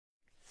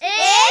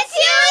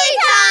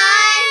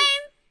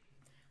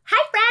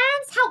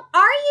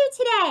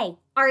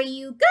Are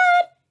you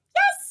good?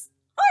 Yes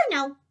or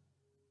no?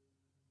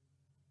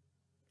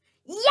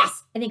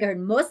 Yes! I think I heard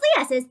mostly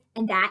yeses,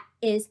 and that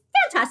is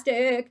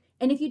fantastic.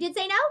 And if you did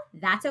say no,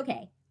 that's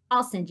okay.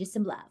 I'll send you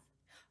some love.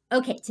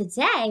 Okay,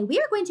 today we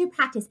are going to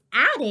practice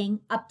adding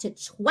up to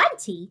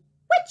 20,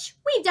 which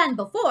we've done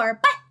before,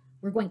 but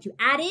we're going to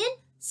add in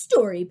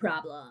story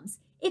problems.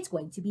 It's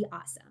going to be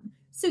awesome.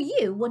 So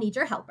you will need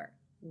your helper,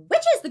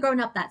 which is the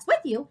grown-up that's with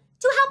you,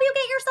 to help you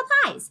get your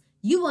supplies.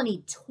 You will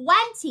need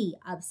 20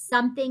 of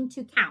something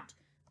to count.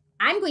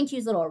 I'm going to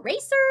use little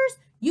erasers.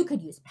 You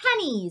could use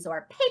pennies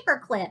or paper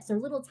clips or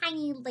little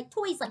tiny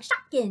toys like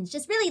Shopkins,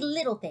 just really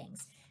little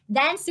things.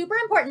 Then, super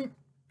important,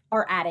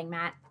 our adding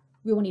mat.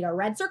 We will need a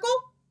red circle,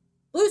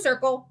 blue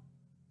circle,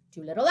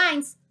 2 little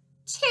lines,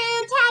 2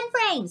 10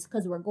 frames,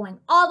 because we're going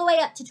all the way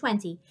up to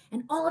 20.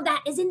 And all of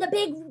that is in the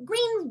big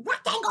green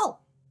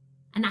rectangle.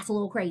 And that's a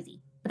little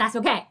crazy, but that's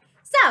okay.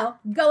 So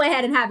go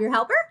ahead and have your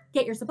helper,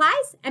 get your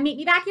supplies, and meet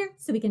me back here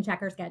so we can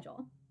check our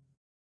schedule.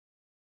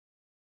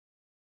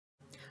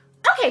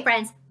 Okay,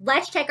 friends,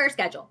 let's check our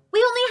schedule.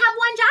 We only have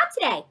one job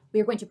today. We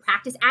are going to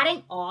practice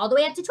adding all the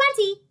way up to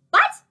 20,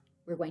 but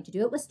we're going to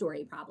do it with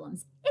story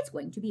problems. It's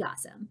going to be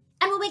awesome.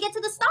 And when we get to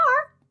the star,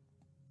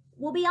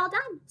 we'll be all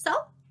done. So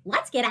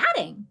let's get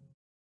adding.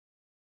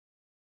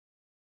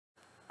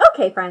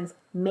 Okay, friends,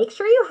 make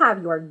sure you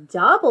have your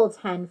double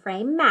 10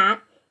 frame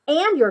mat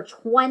and your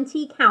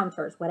 20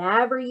 counters,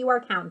 whatever you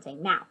are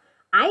counting. Now,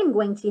 I am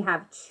going to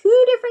have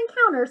 2 different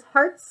counters,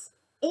 hearts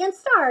and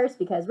stars,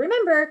 because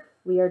remember,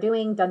 we are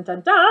doing dun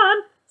dun dun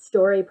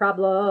story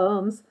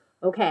problems.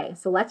 Okay,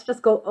 so let's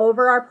just go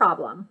over our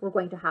problem. We're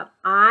going to have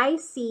I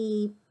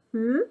see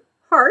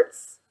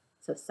hearts.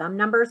 So some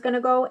number is going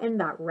to go in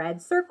that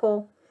red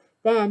circle.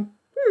 Then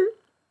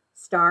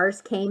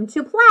stars came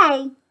to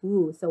play.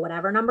 Ooh, so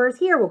whatever number is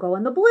here will go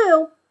in the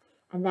blue.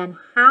 And then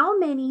how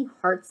many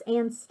hearts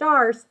and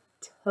stars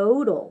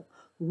total?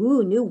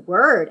 Ooh, new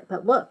word.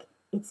 But look,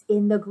 it's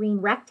in the green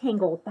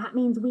rectangle. That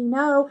means we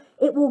know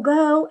it will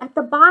go at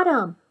the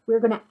bottom. We're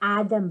going to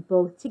add them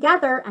both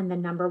together and the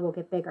number will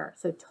get bigger.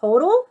 So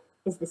total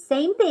is the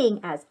same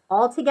thing as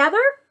all together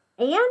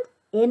and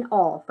in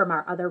all from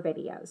our other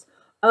videos.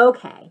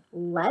 Okay,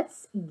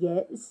 let's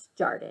get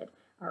started.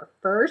 Our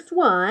first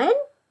one,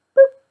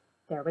 boop,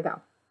 there we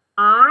go.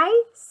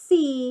 I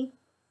see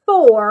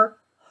 4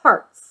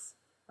 hearts.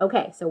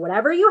 Okay, so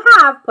whatever you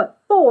have, put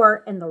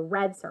 4 in the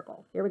red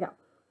circle. Here we go.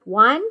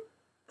 1,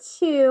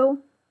 2,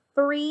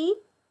 3,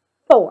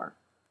 4.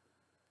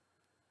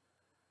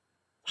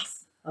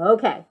 Yes.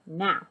 Okay,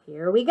 now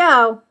here we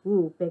go.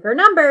 Ooh, bigger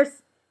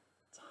numbers.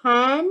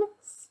 10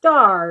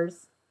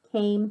 stars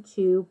came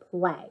to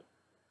play.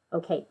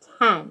 Okay,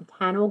 10.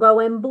 10 will go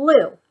in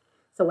blue.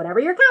 So whatever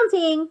you're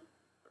counting,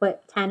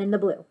 put 10 in the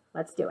blue.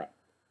 Let's do it.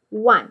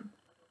 1,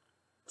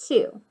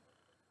 2,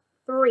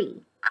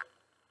 3,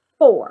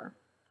 4,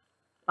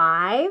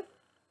 5,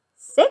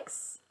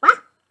 6,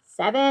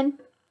 7,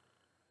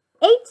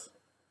 8,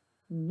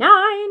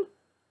 9,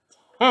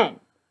 10.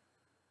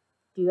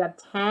 Do you have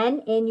 10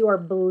 in your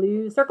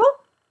blue circle?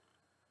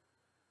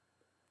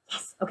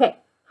 Yes. Okay.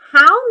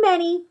 How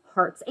many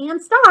hearts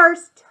and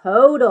stars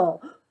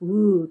total?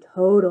 Ooh,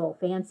 total.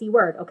 Fancy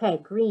word. Okay,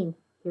 green.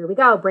 Here we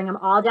go. Bring them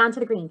all down to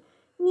the green.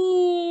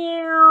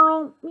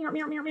 Meow, meow,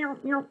 meow, meow, meow,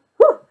 meow.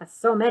 Whew, that's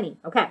so many.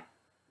 Okay.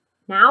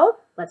 Now,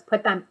 let's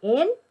put them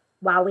in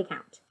while we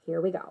count. Here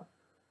we go.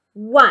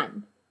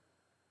 1,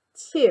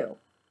 2,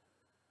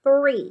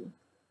 3,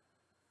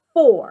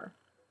 4,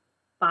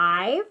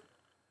 5,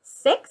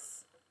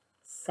 6,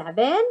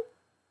 7,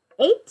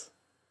 8,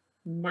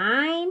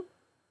 9,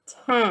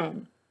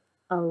 10,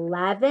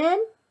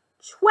 11,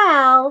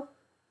 12,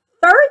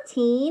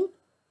 13,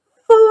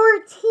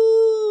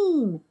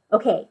 14.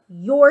 Okay,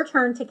 your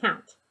turn to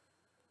count.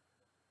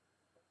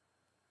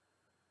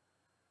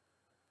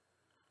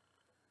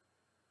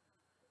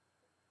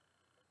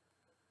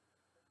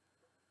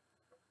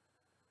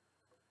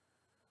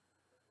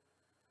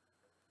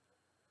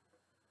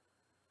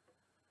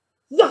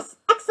 Yes,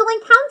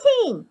 excellent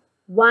counting.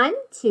 1,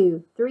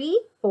 2,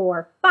 3,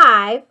 4,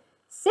 5,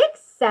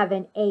 6,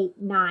 7, 8,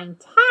 9,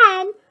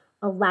 10,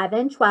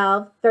 11,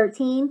 12,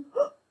 13,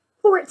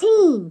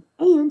 14.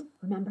 And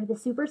remember the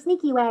super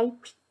sneaky way.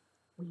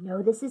 We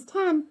know this is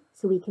 10,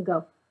 so we can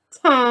go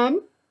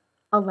 10,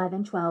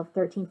 11, 12,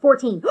 13,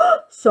 14.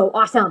 So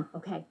awesome.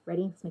 Okay,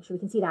 ready? Let's make sure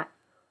we can see that.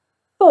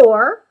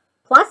 4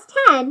 plus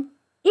 10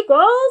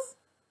 equals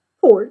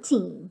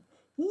 14.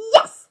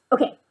 Yes!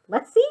 Okay,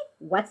 let's see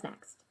what's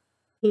next.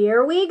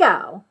 Here we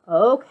go.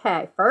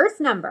 Okay,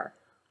 first number.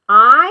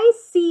 I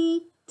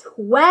see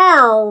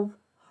 12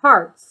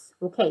 hearts.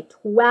 Okay,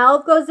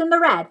 12 goes in the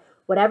red.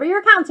 Whatever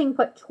you're counting,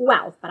 put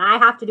 12, but I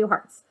have to do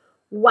hearts.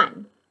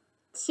 1,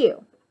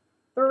 2,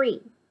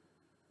 3,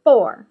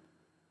 4,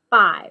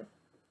 5,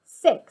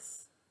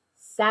 6,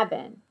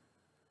 7,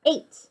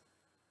 8,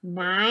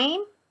 9,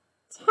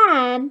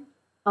 10,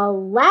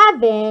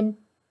 11,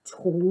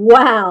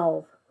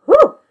 12.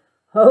 Whew.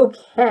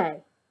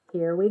 Okay,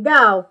 here we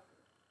go.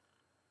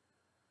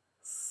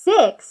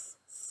 6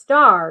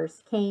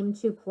 stars came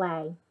to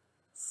play.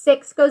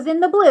 6 goes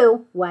in the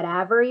blue,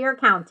 whatever you're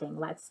counting.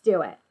 Let's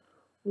do it.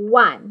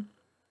 1,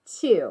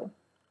 2,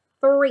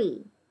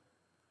 3,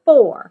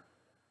 4,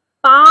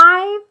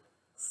 5,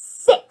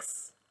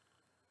 6.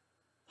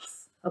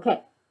 Yes.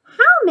 Okay.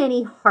 How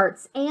many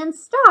hearts and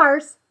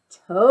stars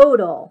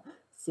total?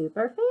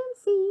 Super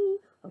fancy.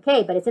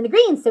 Okay, but it's in the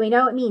green, so we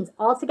know it means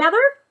all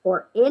together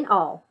or in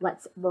all.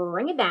 Let's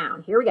bring it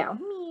down. Here we go.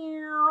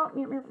 Meow,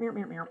 meow, meow, meow,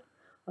 meow, meow.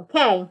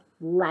 Okay,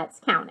 let's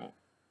count it.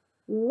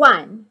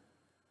 1,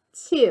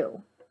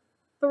 2,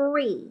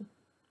 3,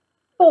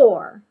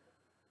 4,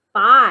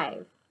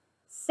 5,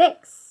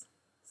 6,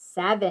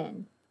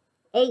 7,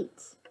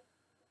 8,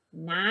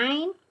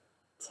 9,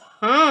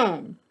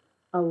 10,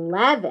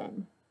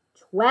 11,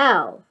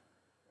 12,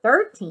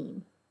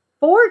 13,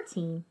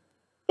 14,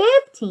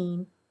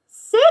 15,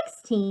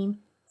 16,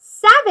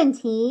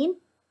 17,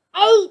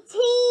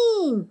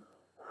 18.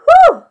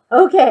 Whew!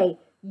 Okay,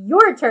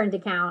 your turn to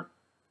count.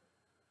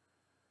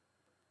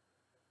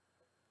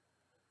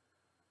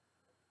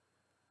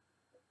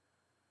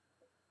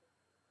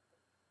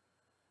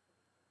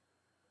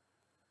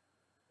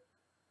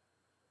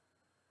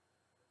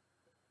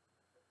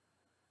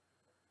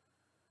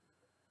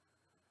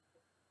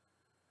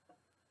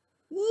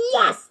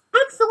 Yes!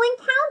 Excellent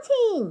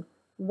counting!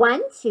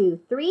 1, 2,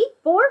 3,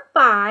 4,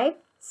 5,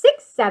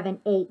 6, 7,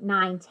 8,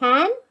 9,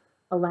 10,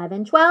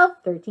 11, 12,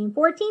 13,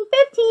 14,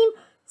 15,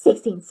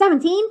 16,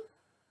 17,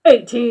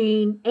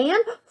 18.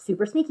 And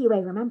super sneaky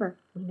way, remember,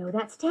 we know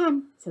that's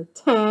 10. So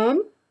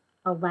 10,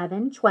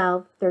 11,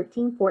 12,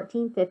 13,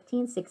 14,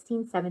 15,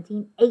 16,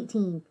 17,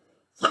 18.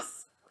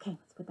 Yes! Okay,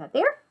 let's put that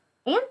there.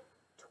 And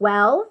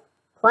 12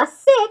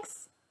 plus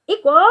 6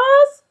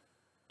 equals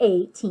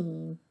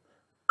 18.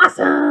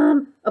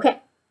 Awesome!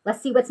 Okay,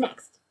 let's see what's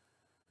next.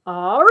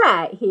 All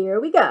right, here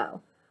we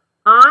go.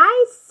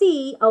 I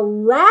see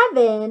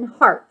 11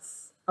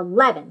 hearts.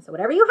 11. So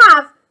whatever you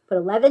have, put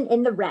 11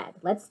 in the red.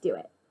 Let's do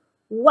it.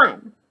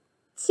 1,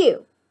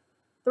 2,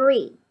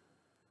 3,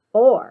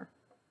 4,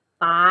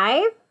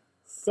 5,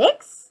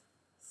 6,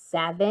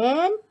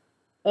 7,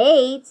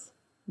 8,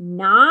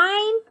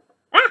 9,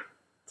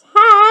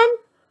 10,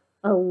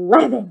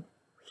 11.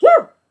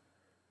 Phew!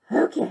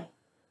 Okay,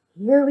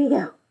 here we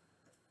go.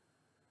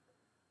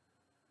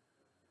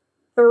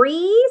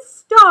 3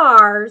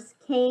 stars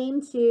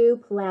came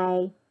to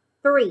play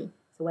 3.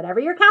 So whatever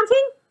you're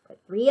counting,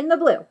 put 3 in the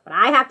blue. But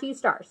I have to use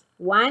stars.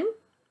 1,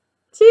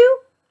 2,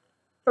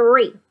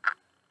 3.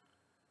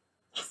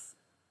 Yes.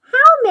 How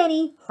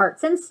many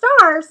hearts and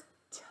stars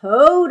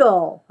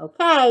total?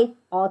 Okay,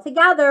 all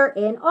together,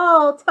 in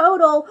all,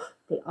 total.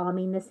 They all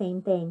mean the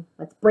same thing.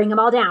 Let's bring them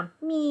all down.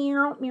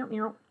 Meow, meow,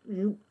 meow,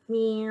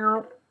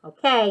 meow.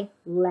 Okay,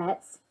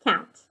 let's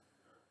count.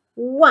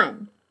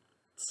 1,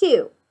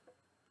 2,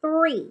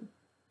 3,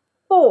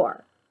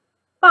 4,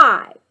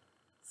 5,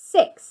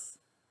 6,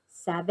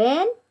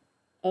 7,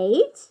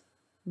 8,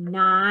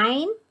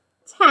 9,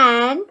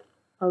 10,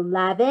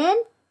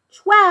 11,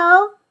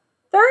 12,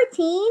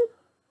 13,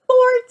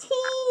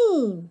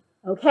 14.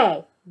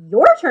 Okay,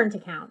 your turn to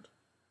count.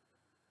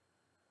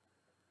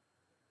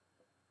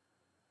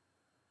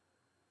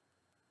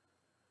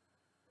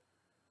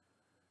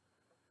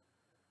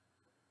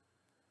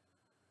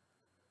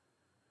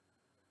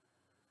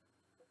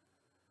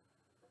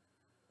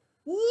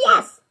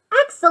 Yes!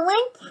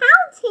 Excellent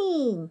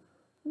counting!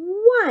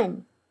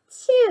 1,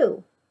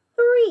 2,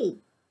 3,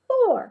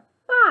 4,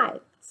 5,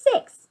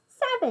 6,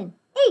 7,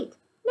 8,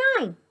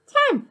 9,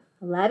 10,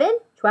 11,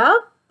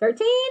 12,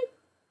 13,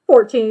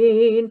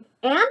 14.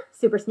 And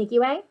super sneaky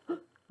way,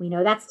 we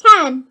know that's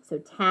 10. So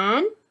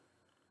 10,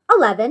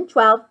 11,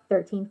 12,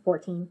 13,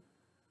 14.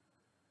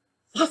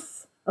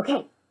 Yes!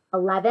 Okay,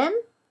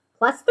 11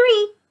 plus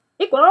 3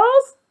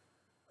 equals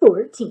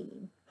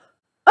 14.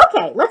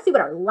 Okay, let's see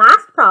what our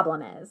last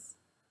problem is.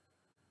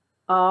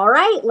 All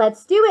right,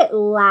 let's do it.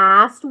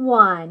 Last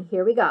one.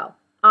 Here we go.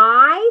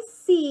 I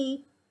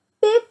see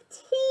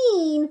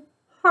 15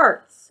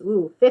 hearts.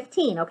 Ooh,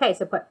 15. Okay,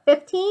 so put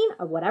 15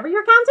 of whatever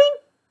you're counting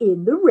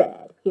in the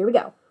red. Here we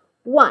go.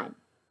 1,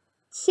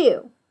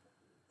 2,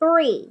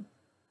 3,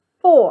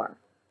 4,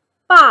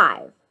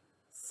 5,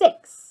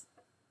 6,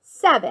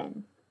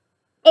 7,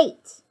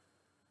 8,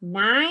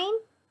 9,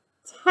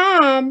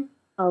 10,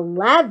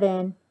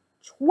 11,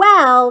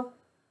 12,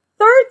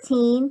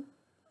 13,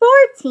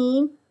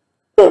 14,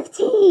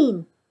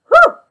 15.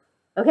 Whew!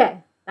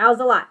 Okay, that was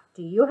a lot.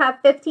 Do you have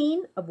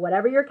 15 of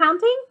whatever you're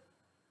counting?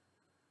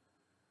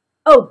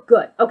 Oh,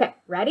 good. Okay,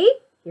 ready?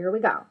 Here we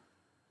go.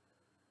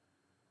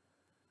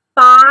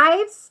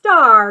 5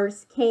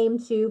 stars came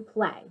to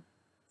play.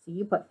 So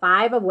you put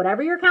 5 of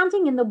whatever you're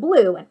counting in the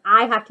blue, and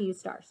I have to use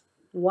stars.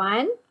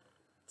 1,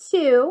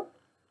 2,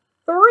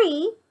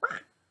 3,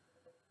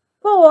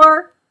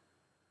 4,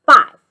 5.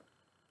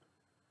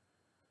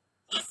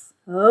 Yes.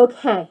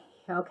 Okay.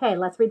 Okay,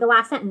 let's read the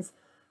last sentence.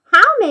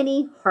 How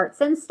many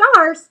hearts and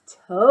stars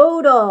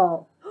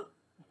total?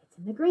 It's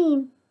in the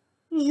green.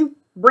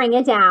 Bring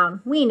it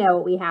down. We know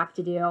what we have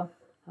to do.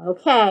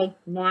 Okay,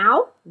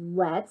 now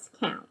let's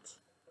count.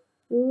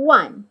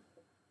 1,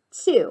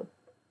 2,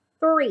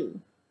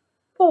 3,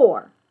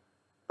 4,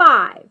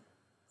 5,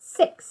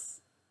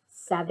 6,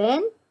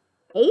 7,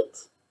 8,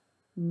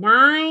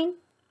 9,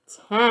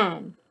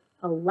 10,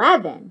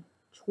 11,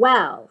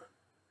 12,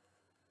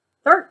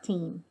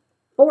 13,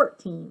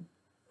 14,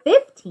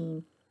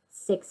 15,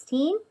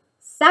 16,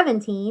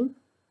 17,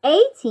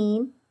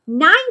 18,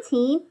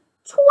 19,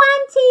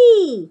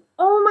 20.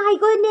 Oh my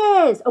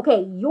goodness.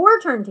 Okay, your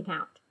turn to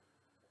count.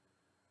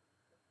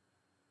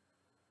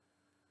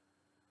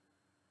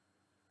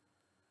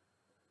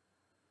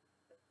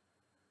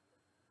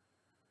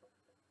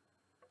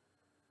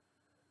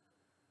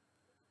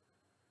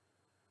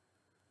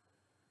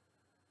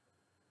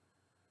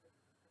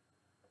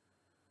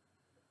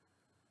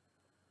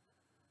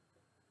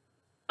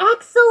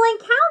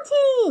 Excellent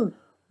counting!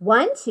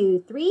 1,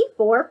 2, 3,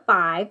 4,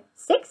 5,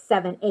 6,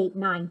 7, 8,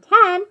 9,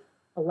 10,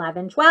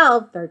 11,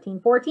 12, 13,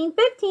 14,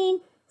 15,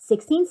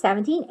 16,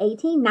 17,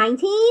 18,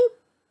 19,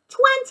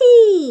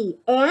 20.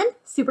 And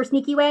super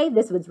sneaky way,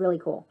 this one's really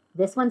cool.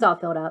 This one's all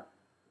filled up.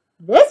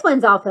 This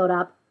one's all filled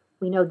up.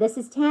 We know this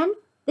is 10.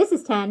 This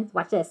is 10.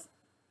 Watch this.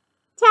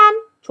 10,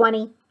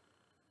 20,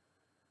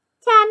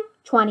 10,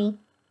 20.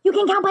 You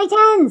can count by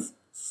tens.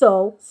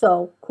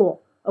 So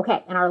cool.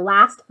 Okay, and our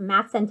last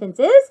math sentence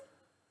is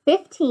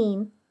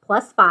 15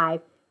 plus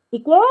 5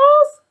 equals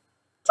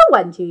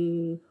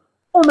 20.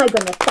 Oh my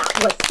goodness,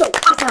 that was so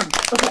awesome.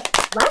 Okay,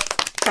 let's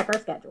check our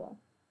schedule.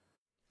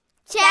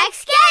 Check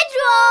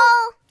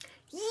schedule!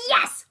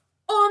 Yes!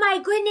 Oh my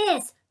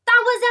goodness,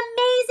 that was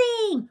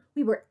amazing.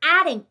 We were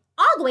adding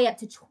all the way up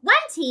to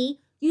 20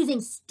 using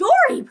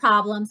story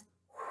problems.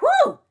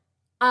 Whew!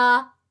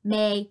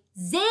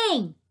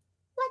 Amazing.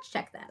 Let's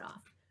check that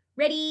off.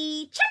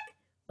 Ready? Check.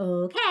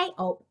 Okay.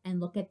 Oh, and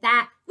look at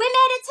that. We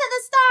made it to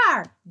the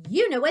star.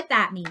 You know what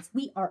that means.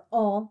 We are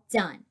all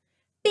done.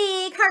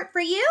 Big heart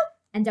for you.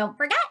 And don't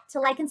forget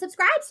to like and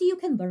subscribe so you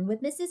can learn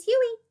with Mrs.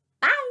 Huey.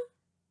 Bye.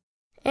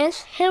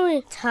 It's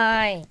Huey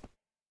time.